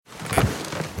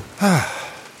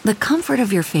The comfort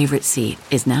of your favorite seat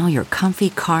is now your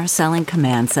comfy car selling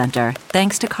command center,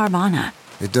 thanks to Carvana.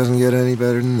 It doesn't get any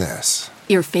better than this.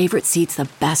 Your favorite seat's the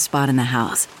best spot in the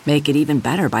house. Make it even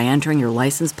better by entering your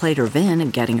license plate or VIN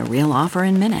and getting a real offer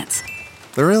in minutes.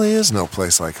 There really is no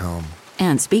place like home.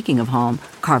 And speaking of home,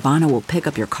 Carvana will pick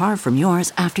up your car from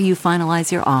yours after you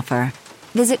finalize your offer.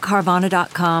 Visit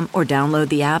Carvana.com or download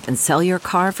the app and sell your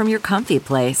car from your comfy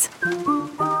place.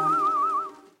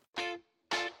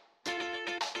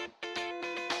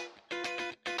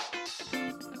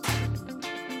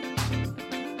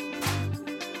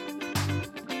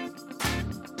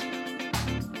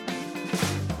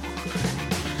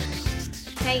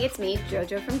 Hey, it's me,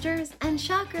 JoJo from Jers, and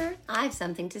shocker, I have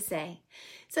something to say.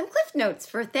 Some cliff notes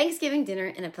for Thanksgiving dinner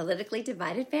in a politically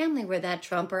divided family where that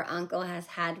Trumper uncle has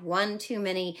had one too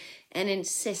many and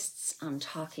insists on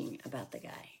talking about the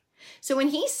guy. So when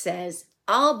he says,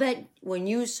 I'll bet when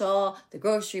you saw the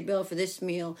grocery bill for this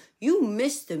meal, you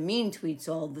missed the mean tweets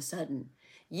all of a sudden.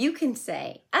 You can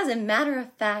say, as a matter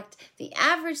of fact, the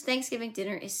average Thanksgiving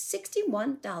dinner is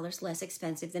 $61 less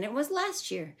expensive than it was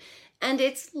last year. And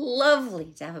it's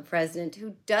lovely to have a president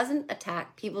who doesn't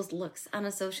attack people's looks on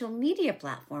a social media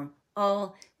platform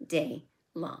all day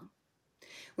long.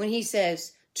 When he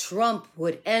says Trump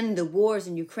would end the wars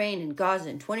in Ukraine and Gaza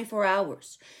in 24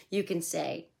 hours, you can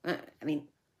say,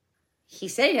 he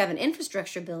said he'd have an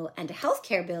infrastructure bill and a health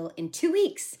care bill in 2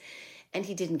 weeks, and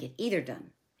he didn't get either done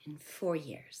in 4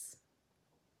 years.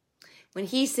 When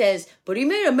he says, but he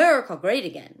made America great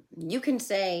again, you can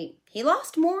say he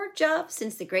lost more jobs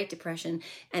since the Great Depression,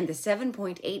 and the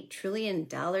 $7.8 trillion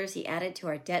he added to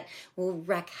our debt will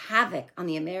wreak havoc on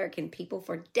the American people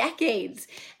for decades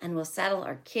and will saddle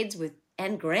our kids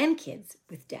and grandkids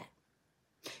with debt.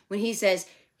 When he says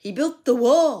he built the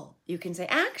wall, you can say,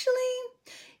 actually,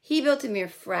 he built a mere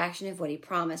fraction of what he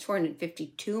promised,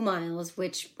 452 miles,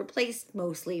 which replaced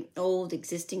mostly old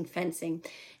existing fencing,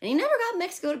 and he never got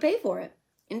Mexico to pay for it.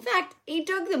 In fact, he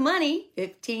took the money,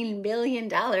 $15 billion,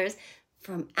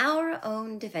 from our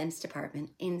own Defense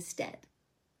Department instead.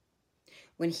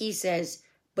 When he says,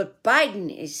 but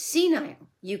Biden is senile,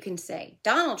 you can say,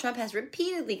 Donald Trump has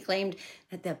repeatedly claimed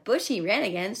that the Bush he ran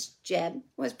against, Jeb,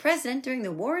 was president during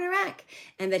the war in Iraq,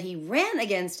 and that he ran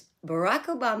against Barack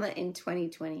Obama in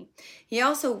 2020. He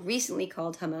also recently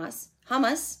called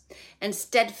Hamas, and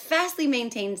steadfastly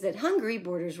maintains that Hungary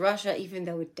borders Russia, even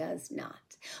though it does not.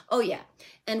 Oh yeah,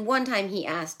 and one time he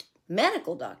asked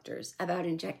medical doctors about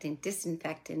injecting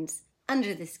disinfectants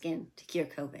under the skin to cure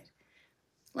COVID.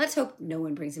 Let's hope no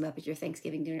one brings him up at your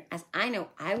Thanksgiving dinner, as I know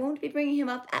I won't be bringing him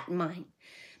up at mine.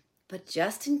 But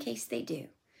just in case they do,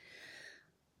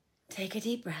 take a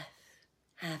deep breath,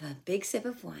 have a big sip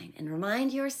of wine, and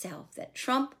remind yourself that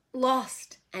Trump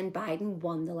lost and Biden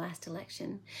won the last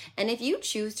election. And if you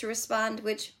choose to respond,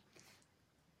 which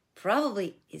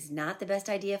probably is not the best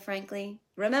idea, frankly,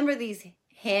 remember these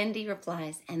handy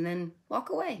replies and then walk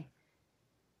away.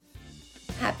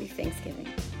 Happy Thanksgiving,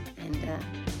 and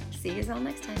see you all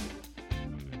next time.